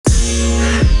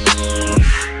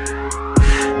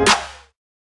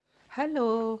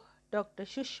Hello, Dr.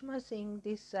 Shushma Singh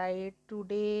this side.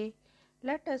 Today,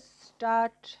 let us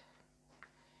start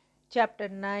chapter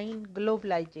 9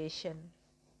 Globalization.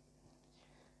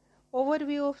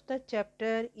 Overview of the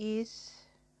chapter is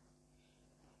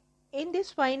in this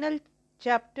final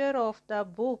chapter of the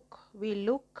book, we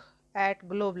look at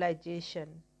globalization,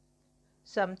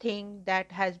 something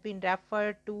that has been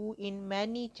referred to in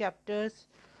many chapters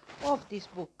of this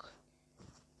book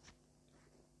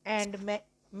and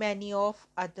many of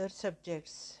other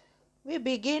subjects. We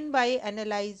begin by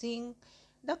analyzing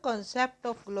the concept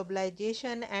of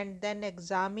globalization and then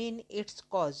examine its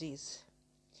causes.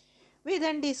 We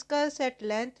then discuss at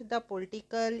length the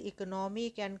political,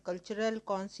 economic, and cultural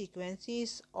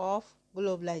consequences of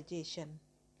globalization.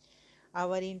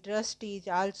 Our interest is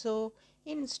also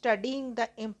in studying the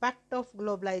impact of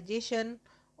globalization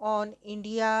on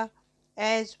India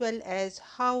as well as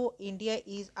how India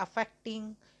is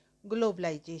affecting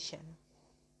globalization.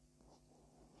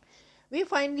 We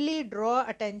finally draw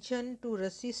attention to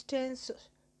resistance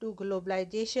to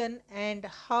globalization and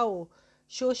how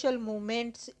social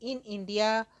movements in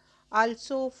India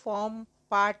also form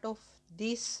part of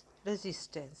this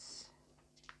resistance.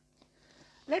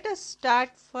 Let us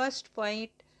start first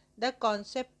point, the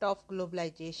concept of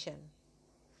globalization.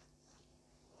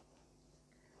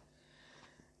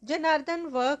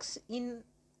 Janardhan works in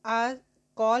a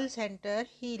call center.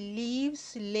 He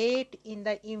leaves late in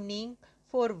the evening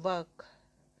for work,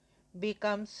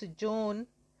 becomes John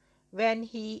when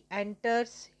he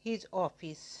enters his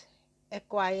office,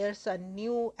 acquires a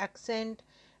new accent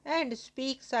and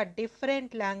speaks a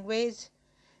different language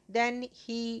than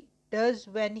he does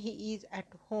when he is at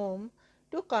home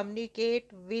to communicate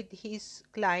with his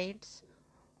clients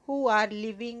who are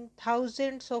living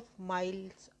thousands of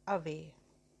miles away.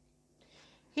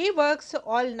 He works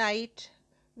all night,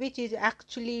 which is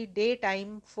actually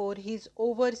daytime for his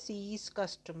overseas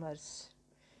customers.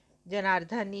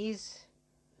 Janardhan is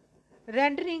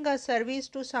rendering a service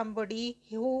to somebody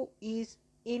who is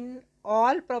in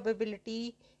all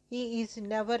probability he is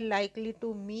never likely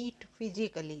to meet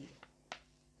physically.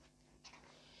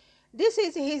 This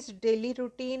is his daily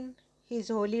routine. His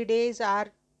holidays are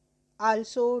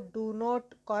also do not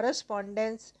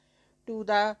correspondence to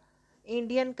the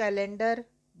Indian calendar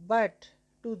but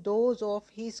to those of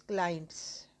his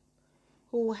clients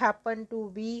who happen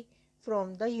to be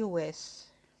from the US.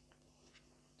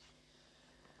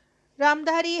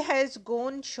 Ramdhari has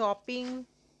gone shopping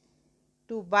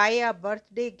to buy a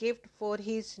birthday gift for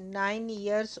his 9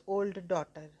 years old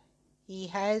daughter. He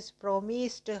has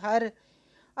promised her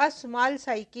a small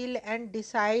cycle and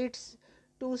decides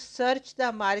to search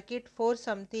the market for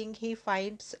something he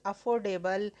finds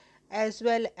affordable as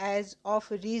well as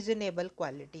of reasonable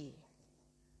quality.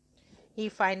 He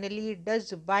finally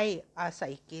does buy a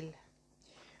cycle,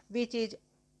 which is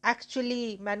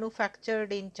actually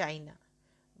manufactured in China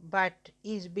but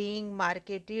is being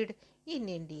marketed in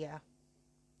India.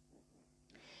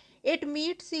 It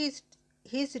meets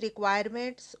his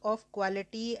requirements of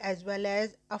quality as well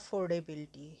as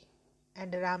affordability,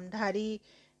 and Ramdhari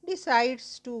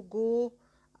decides to go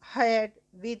ahead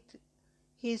with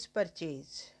his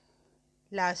purchase.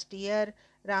 Last year,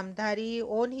 Ramdhari,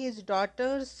 on his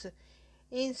daughter's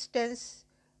instance,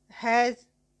 has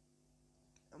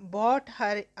bought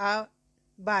her a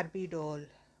Barbie doll,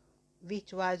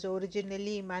 which was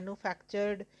originally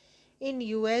manufactured in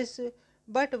US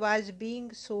but was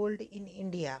being sold in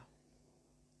India.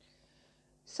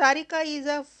 Sarika is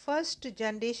a first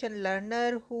generation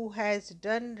learner who has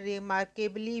done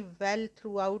remarkably well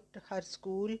throughout her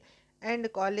school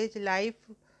and college life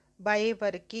by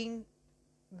working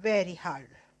very hard.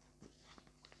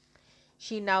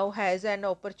 She now has an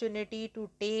opportunity to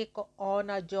take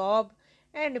on a job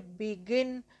and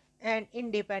begin an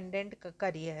independent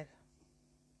career,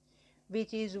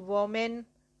 which is women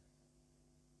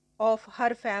of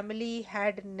her family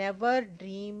had never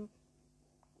dreamed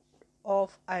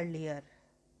of earlier.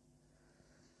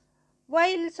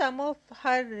 While some of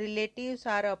her relatives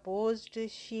are opposed,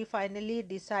 she finally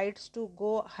decides to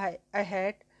go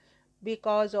ahead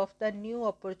because of the new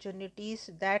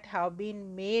opportunities that have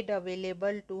been made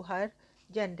available to her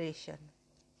generation.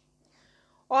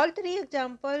 All three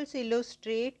examples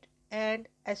illustrate and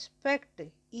aspect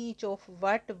each of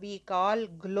what we call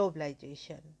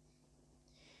globalization.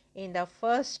 In the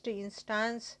first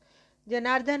instance,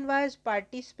 Janardhan was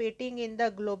participating in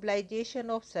the globalization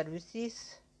of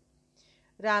services.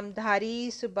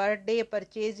 Ramdhari's birthday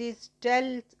purchases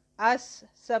tell us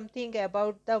something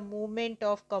about the movement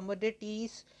of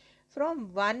commodities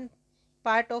from one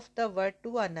part of the world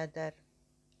to another.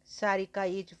 Sarika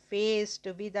is faced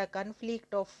with a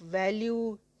conflict of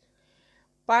value,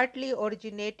 partly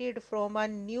originated from a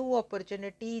new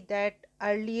opportunity that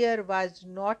earlier was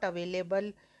not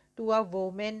available to a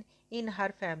woman in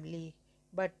her family,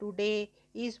 but today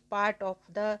is part of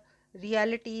the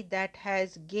reality that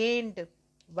has gained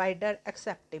wider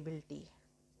acceptability.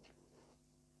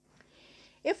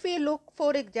 If we look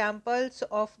for examples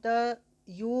of the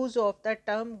use of the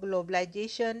term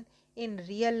globalization in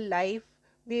real life,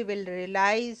 we will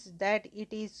realize that it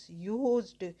is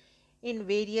used in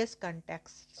various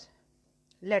contexts.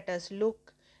 Let us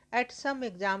look at some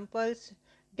examples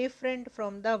different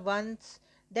from the ones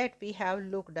that we have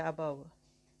looked above.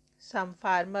 Some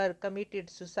farmer committed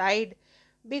suicide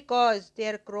because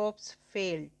their crops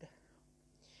failed.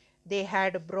 They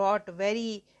had brought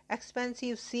very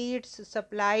expensive seeds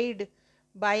supplied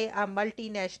by a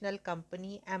multinational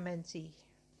company MNC.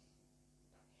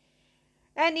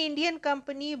 An Indian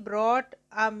company brought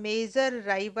a major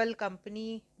rival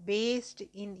company based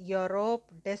in Europe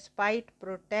despite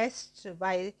protests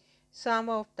by some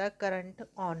of the current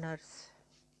owners.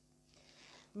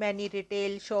 Many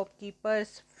retail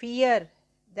shopkeepers fear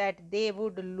that they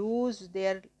would lose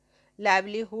their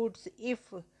livelihoods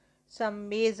if some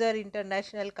major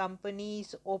international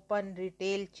companies open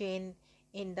retail chain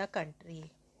in the country.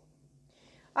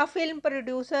 A film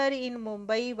producer in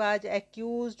Mumbai was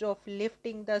accused of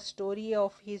lifting the story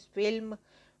of his film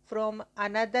from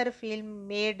another film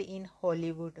made in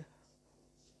Hollywood.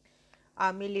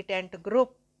 A militant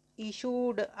group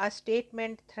issued a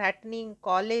statement threatening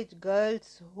college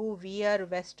girls who wear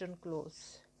Western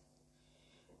clothes.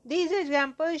 These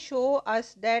examples show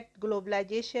us that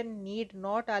globalization need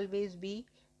not always be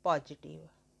positive.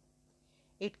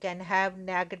 It can have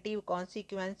negative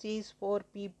consequences for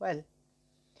people.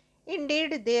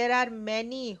 Indeed, there are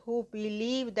many who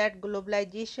believe that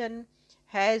globalization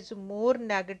has more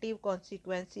negative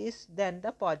consequences than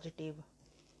the positive.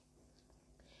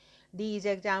 These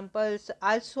examples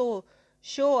also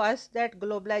show us that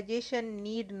globalization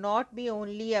need not be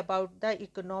only about the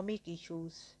economic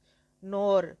issues,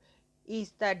 nor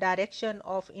is the direction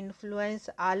of influence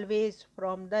always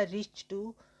from the rich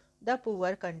to the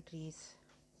poor countries.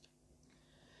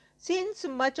 Since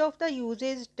much of the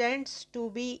usage tends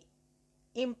to be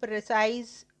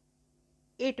imprecise,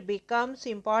 it becomes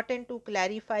important to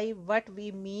clarify what we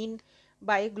mean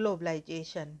by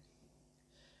globalization.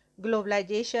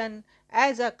 Globalization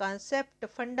as a concept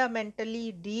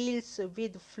fundamentally deals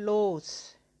with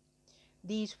flows.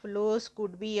 These flows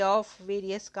could be of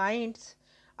various kinds,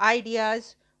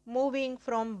 ideas moving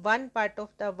from one part of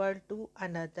the world to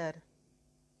another.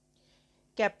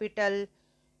 Capital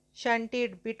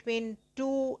shunted between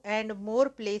two and more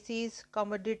places,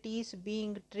 commodities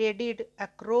being traded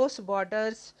across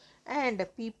borders, and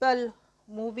people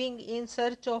moving in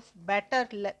search of better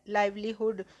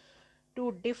livelihood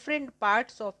to different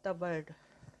parts of the world.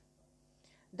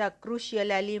 The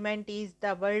crucial element is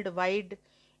the worldwide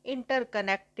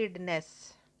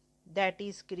interconnectedness that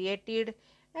is created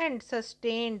and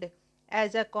sustained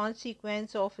as a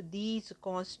consequence of these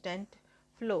constant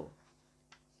flow.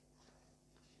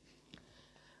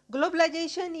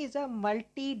 Globalization is a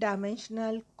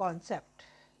multi-dimensional concept.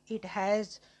 It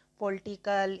has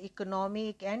political,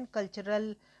 economic, and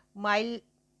cultural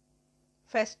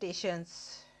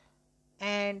manifestations,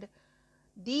 and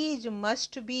these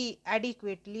must be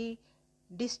adequately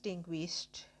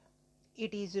distinguished.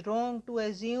 It is wrong to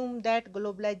assume that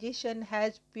globalization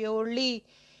has purely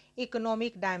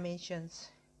economic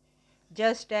dimensions,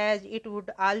 just as it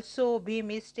would also be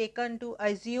mistaken to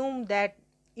assume that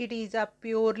it is a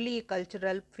purely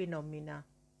cultural phenomena.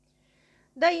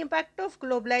 The impact of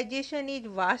globalization is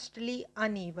vastly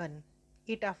uneven.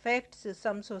 It affects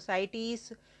some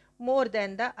societies more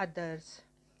than the others,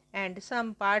 and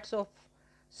some parts of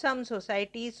some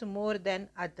societies more than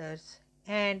others.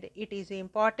 And it is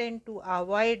important to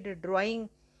avoid drawing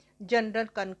general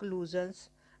conclusions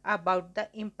about the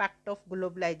impact of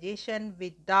globalization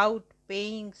without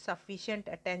paying sufficient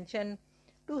attention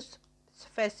to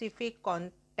specific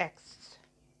contexts.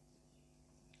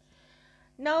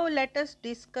 Now let us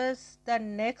discuss the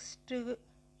next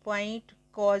point,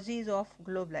 causes of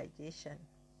globalization.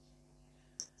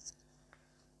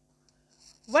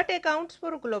 What accounts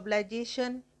for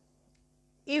globalization?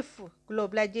 If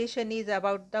globalization is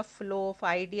about the flow of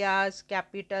ideas,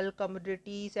 capital,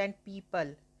 commodities, and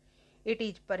people, it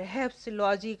is perhaps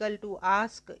logical to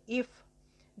ask if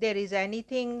there is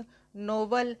anything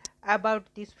novel about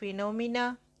this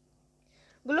phenomena.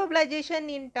 Globalization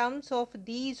in terms of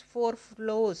these four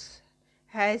flows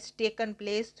has taken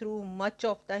place through much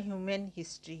of the human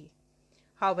history.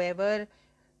 However,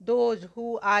 Those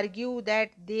who argue that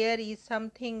there is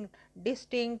something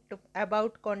distinct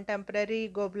about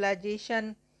contemporary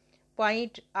globalization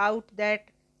point out that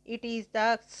it is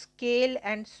the scale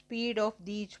and speed of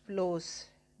these flows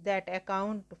that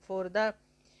account for the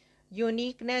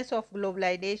uniqueness of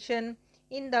globalization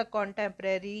in the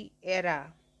contemporary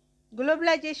era.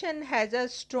 Globalization has a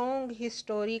strong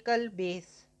historical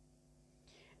base,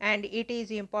 and it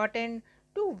is important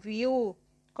to view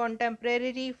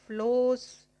contemporary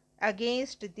flows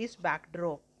against this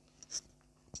backdrop.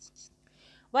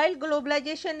 While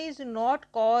globalization is not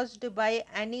caused by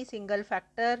any single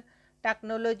factor,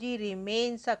 technology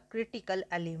remains a critical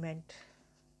element.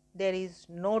 There is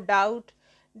no doubt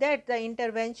that the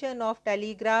intervention of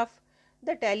telegraph,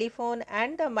 the telephone,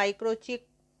 and the microchip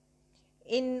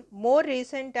in more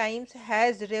recent times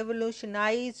has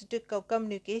revolutionized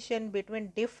communication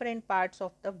between different parts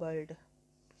of the world.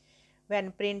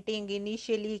 When printing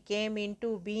initially came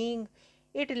into being,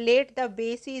 it laid the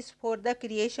basis for the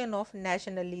creation of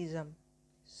nationalism.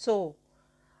 So,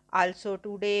 also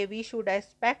today, we should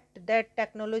expect that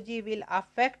technology will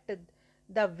affect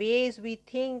the ways we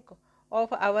think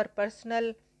of our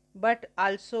personal but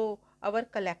also our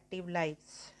collective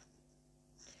lives.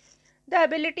 The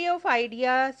ability of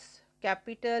ideas,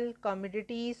 capital,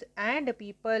 commodities, and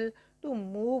people to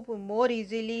move more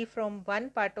easily from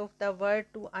one part of the world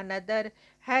to another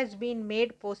has been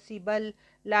made possible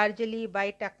largely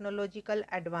by technological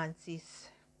advances.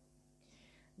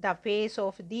 The phase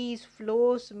of these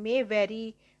flows may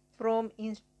vary from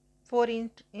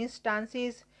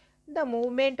instances, the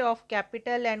movement of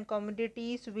capital and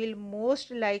commodities will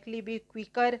most likely be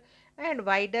quicker and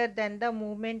wider than the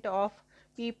movement of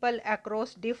people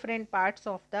across different parts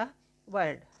of the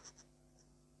world.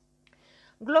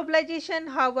 Globalization,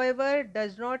 however,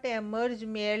 does not emerge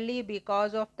merely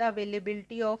because of the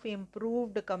availability of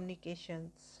improved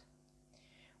communications.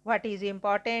 What is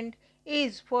important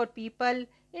is for people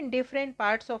in different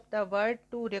parts of the world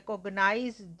to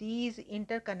recognize these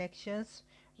interconnections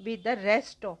with the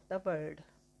rest of the world.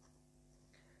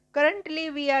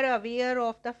 Currently, we are aware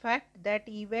of the fact that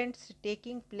events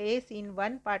taking place in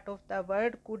one part of the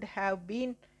world could have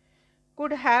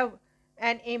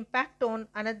an impact on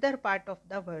another part of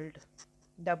the world.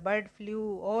 The bird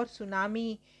flu or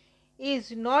tsunami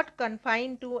is not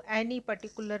confined to any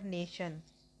particular nation.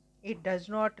 It does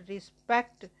not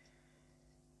respect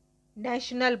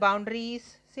national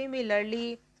boundaries.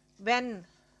 Similarly, when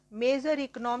major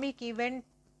economic events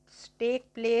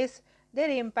take place, their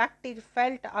impact is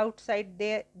felt outside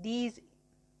their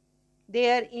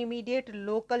immediate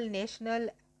local, national,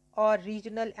 or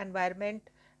regional environment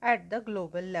at the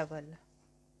global level.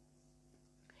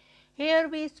 Here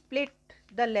we split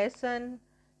the lesson.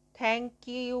 Thank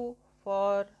you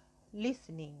for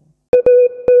listening.